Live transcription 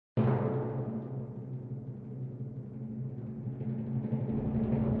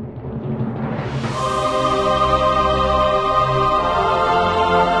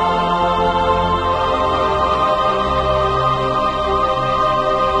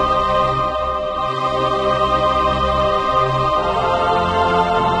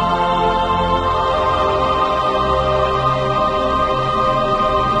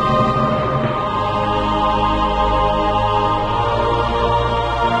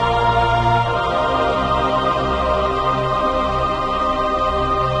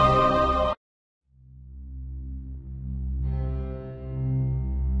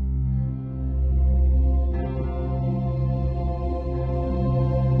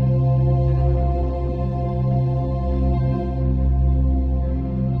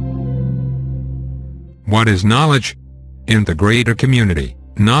What is knowledge? In the greater community,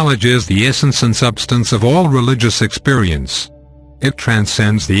 knowledge is the essence and substance of all religious experience. It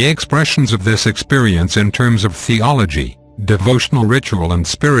transcends the expressions of this experience in terms of theology, devotional ritual and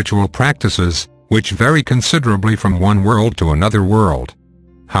spiritual practices, which vary considerably from one world to another world.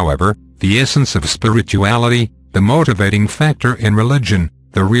 However, the essence of spirituality, the motivating factor in religion,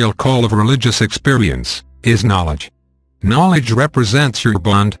 the real call of religious experience, is knowledge. Knowledge represents your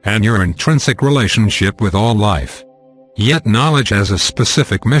bond and your intrinsic relationship with all life. Yet knowledge has a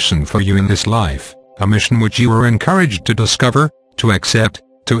specific mission for you in this life, a mission which you are encouraged to discover, to accept,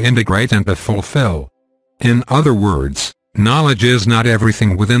 to integrate and to fulfill. In other words, knowledge is not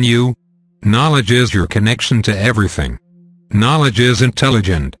everything within you. Knowledge is your connection to everything. Knowledge is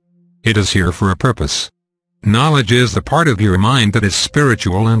intelligent. It is here for a purpose. Knowledge is the part of your mind that is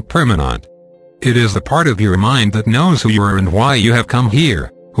spiritual and permanent. It is the part of your mind that knows who you are and why you have come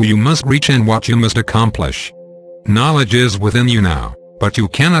here, who you must reach and what you must accomplish. Knowledge is within you now, but you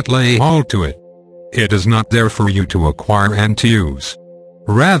cannot lay hold to it. It is not there for you to acquire and to use.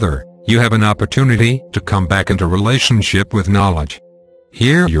 Rather, you have an opportunity to come back into relationship with knowledge.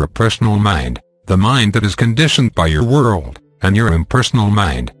 Here your personal mind, the mind that is conditioned by your world, and your impersonal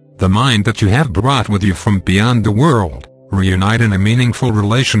mind, the mind that you have brought with you from beyond the world, reunite in a meaningful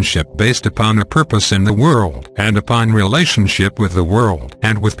relationship based upon a purpose in the world and upon relationship with the world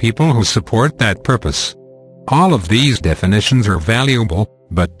and with people who support that purpose. All of these definitions are valuable,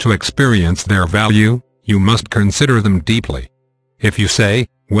 but to experience their value, you must consider them deeply. If you say,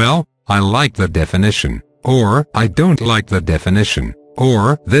 well, I like the definition, or I don't like the definition,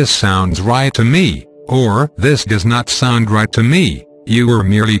 or this sounds right to me, or this does not sound right to me, you are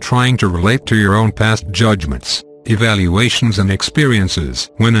merely trying to relate to your own past judgments, evaluations and experiences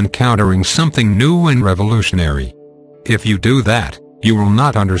when encountering something new and revolutionary. If you do that, you will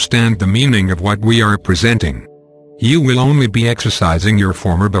not understand the meaning of what we are presenting. You will only be exercising your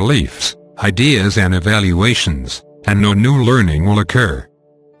former beliefs, ideas and evaluations, and no new learning will occur.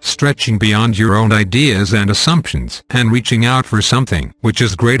 Stretching beyond your own ideas and assumptions and reaching out for something which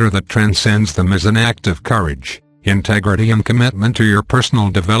is greater that transcends them is an act of courage, integrity and commitment to your personal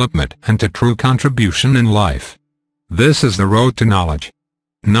development and to true contribution in life. This is the road to knowledge.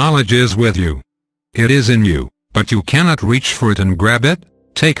 Knowledge is with you. It is in you, but you cannot reach for it and grab it,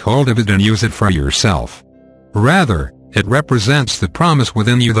 take hold of it and use it for yourself. Rather, it represents the promise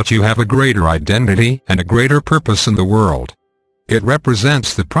within you that you have a greater identity and a greater purpose in the world. It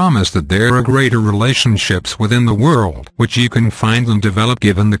represents the promise that there are greater relationships within the world which you can find and develop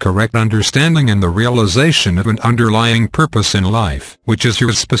given the correct understanding and the realization of an underlying purpose in life which is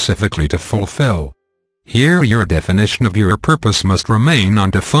yours specifically to fulfill. Here your definition of your purpose must remain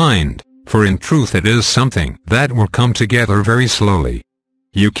undefined, for in truth it is something that will come together very slowly.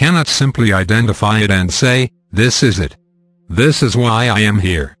 You cannot simply identify it and say, this is it. This is why I am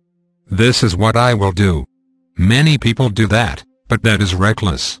here. This is what I will do. Many people do that, but that is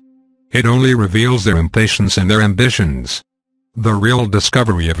reckless. It only reveals their impatience and their ambitions. The real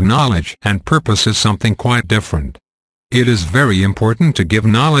discovery of knowledge and purpose is something quite different. It is very important to give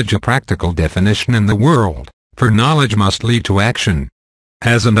knowledge a practical definition in the world, for knowledge must lead to action.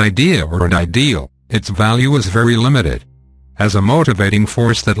 As an idea or an ideal, its value is very limited. As a motivating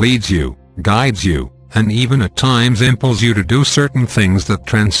force that leads you, guides you, and even at times impels you to do certain things that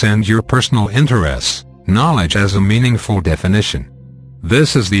transcend your personal interests, knowledge has a meaningful definition.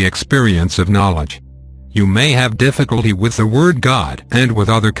 This is the experience of knowledge. You may have difficulty with the word God and with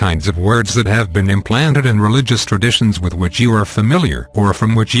other kinds of words that have been implanted in religious traditions with which you are familiar or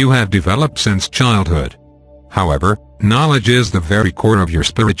from which you have developed since childhood. However, knowledge is the very core of your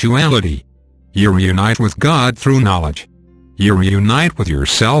spirituality. You reunite with God through knowledge. You reunite with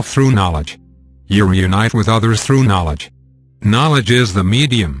yourself through knowledge. You reunite with others through knowledge. Knowledge is the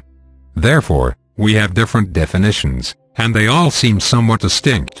medium. Therefore, we have different definitions, and they all seem somewhat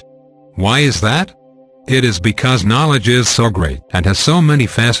distinct. Why is that? It is because knowledge is so great and has so many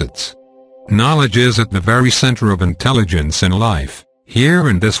facets. Knowledge is at the very center of intelligence in life, here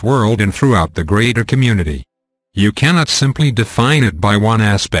in this world and throughout the greater community. You cannot simply define it by one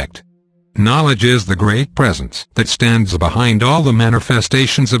aspect. Knowledge is the great presence that stands behind all the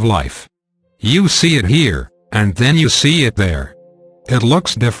manifestations of life. You see it here, and then you see it there. It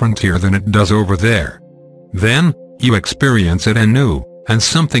looks different here than it does over there. Then, you experience it anew, and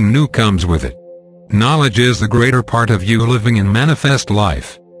something new comes with it. Knowledge is the greater part of you living in manifest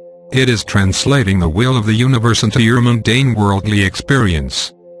life. It is translating the will of the universe into your mundane worldly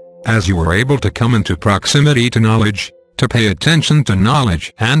experience. As you are able to come into proximity to knowledge, to pay attention to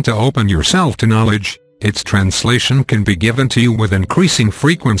knowledge and to open yourself to knowledge, its translation can be given to you with increasing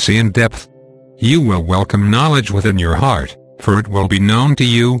frequency and depth. You will welcome knowledge within your heart, for it will be known to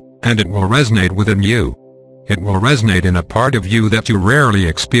you, and it will resonate within you. It will resonate in a part of you that you rarely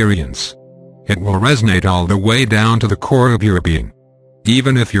experience. It will resonate all the way down to the core of your being.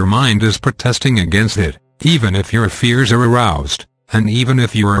 Even if your mind is protesting against it, even if your fears are aroused, and even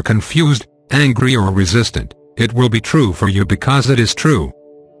if you are confused, angry or resistant, it will be true for you because it is true.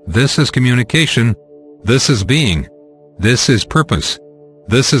 This is communication. This is being. This is purpose.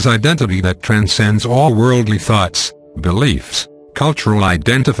 This is identity that transcends all worldly thoughts, beliefs, cultural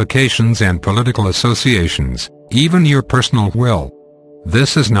identifications and political associations, even your personal will.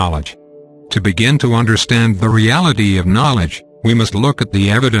 This is knowledge. To begin to understand the reality of knowledge, we must look at the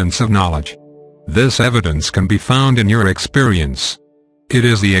evidence of knowledge. This evidence can be found in your experience. It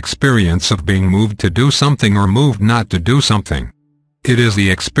is the experience of being moved to do something or moved not to do something. It is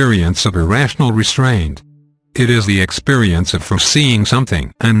the experience of irrational restraint. It is the experience of foreseeing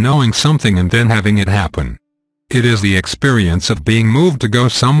something and knowing something and then having it happen. It is the experience of being moved to go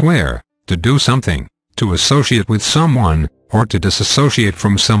somewhere, to do something, to associate with someone, or to disassociate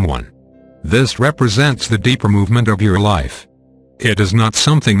from someone. This represents the deeper movement of your life. It is not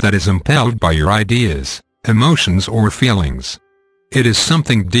something that is impelled by your ideas, emotions or feelings. It is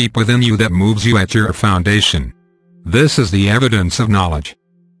something deep within you that moves you at your foundation. This is the evidence of knowledge.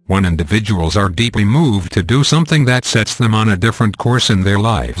 When individuals are deeply moved to do something that sets them on a different course in their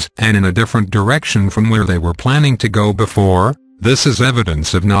lives and in a different direction from where they were planning to go before, this is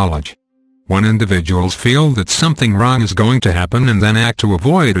evidence of knowledge. When individuals feel that something wrong is going to happen and then act to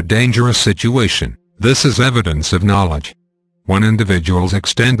avoid a dangerous situation, this is evidence of knowledge. When individuals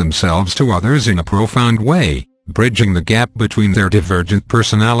extend themselves to others in a profound way, bridging the gap between their divergent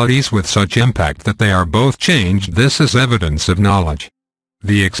personalities with such impact that they are both changed, this is evidence of knowledge.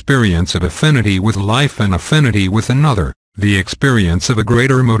 The experience of affinity with life and affinity with another, the experience of a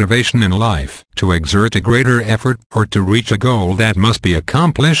greater motivation in life to exert a greater effort or to reach a goal that must be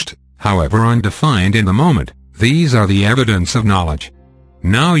accomplished, however undefined in the moment, these are the evidence of knowledge.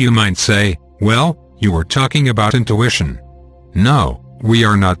 Now you might say, well, you were talking about intuition. No, we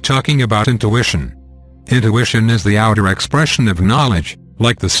are not talking about intuition. Intuition is the outer expression of knowledge,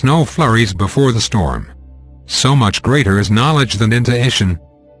 like the snow flurries before the storm. So much greater is knowledge than intuition.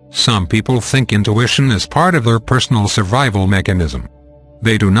 Some people think intuition is part of their personal survival mechanism.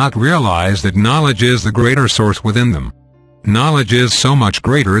 They do not realize that knowledge is the greater source within them. Knowledge is so much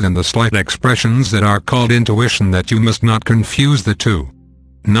greater than the slight expressions that are called intuition that you must not confuse the two.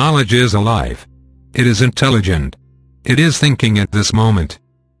 Knowledge is alive. It is intelligent. It is thinking at this moment.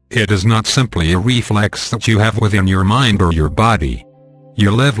 It is not simply a reflex that you have within your mind or your body.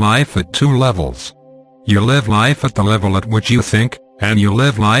 You live life at two levels. You live life at the level at which you think, and you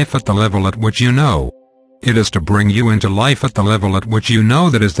live life at the level at which you know. It is to bring you into life at the level at which you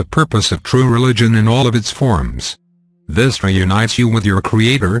know that is the purpose of true religion in all of its forms. This reunites you with your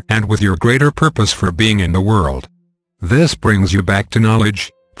Creator and with your greater purpose for being in the world. This brings you back to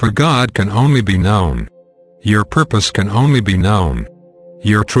knowledge, for God can only be known. Your purpose can only be known.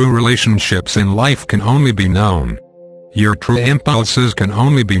 Your true relationships in life can only be known. Your true impulses can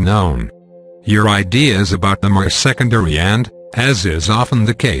only be known. Your ideas about them are secondary and, as is often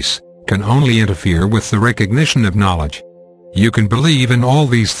the case, can only interfere with the recognition of knowledge. You can believe in all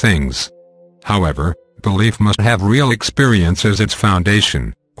these things. However, belief must have real experience as its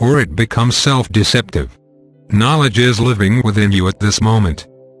foundation, or it becomes self-deceptive. Knowledge is living within you at this moment.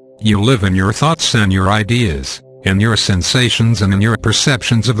 You live in your thoughts and your ideas, in your sensations and in your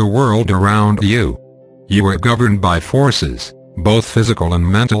perceptions of the world around you. You are governed by forces, both physical and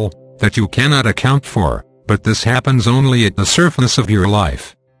mental, that you cannot account for, but this happens only at the surface of your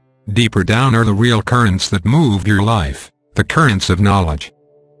life. Deeper down are the real currents that move your life, the currents of knowledge.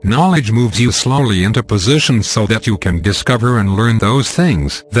 Knowledge moves you slowly into position so that you can discover and learn those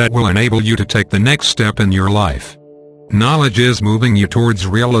things that will enable you to take the next step in your life. Knowledge is moving you towards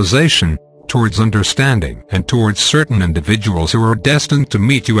realization, towards understanding, and towards certain individuals who are destined to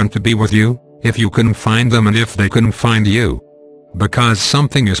meet you and to be with you, if you can find them and if they can find you. Because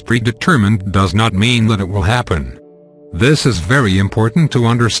something is predetermined does not mean that it will happen. This is very important to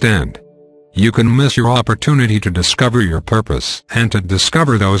understand. You can miss your opportunity to discover your purpose and to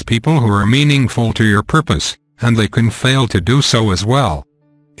discover those people who are meaningful to your purpose, and they can fail to do so as well.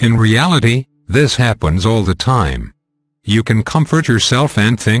 In reality, this happens all the time. You can comfort yourself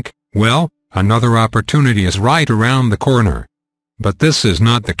and think, well, another opportunity is right around the corner. But this is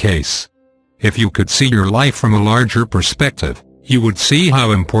not the case. If you could see your life from a larger perspective, you would see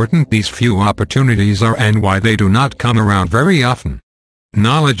how important these few opportunities are and why they do not come around very often.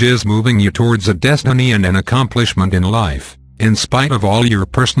 Knowledge is moving you towards a destiny and an accomplishment in life, in spite of all your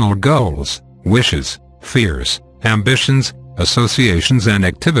personal goals, wishes, fears, ambitions, associations and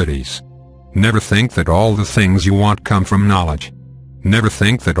activities. Never think that all the things you want come from knowledge. Never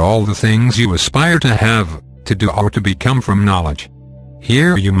think that all the things you aspire to have, to do or to become from knowledge.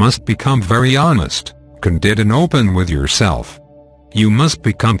 Here you must become very honest, candid and open with yourself. You must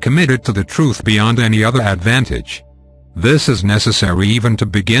become committed to the truth beyond any other advantage. This is necessary even to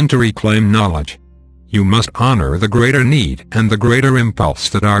begin to reclaim knowledge. You must honor the greater need and the greater impulse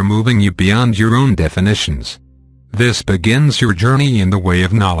that are moving you beyond your own definitions. This begins your journey in the way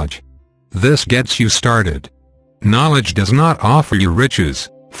of knowledge. This gets you started. Knowledge does not offer you riches,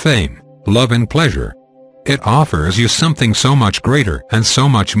 fame, love and pleasure. It offers you something so much greater and so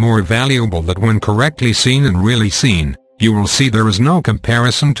much more valuable that when correctly seen and really seen, you will see there is no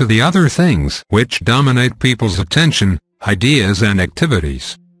comparison to the other things which dominate people's attention, ideas and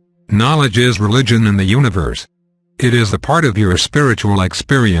activities. Knowledge is religion in the universe. It is the part of your spiritual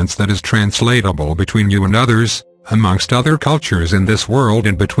experience that is translatable between you and others, amongst other cultures in this world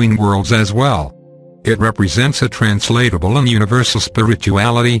and between worlds as well. It represents a translatable and universal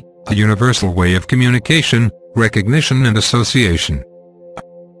spirituality, a universal way of communication, recognition and association.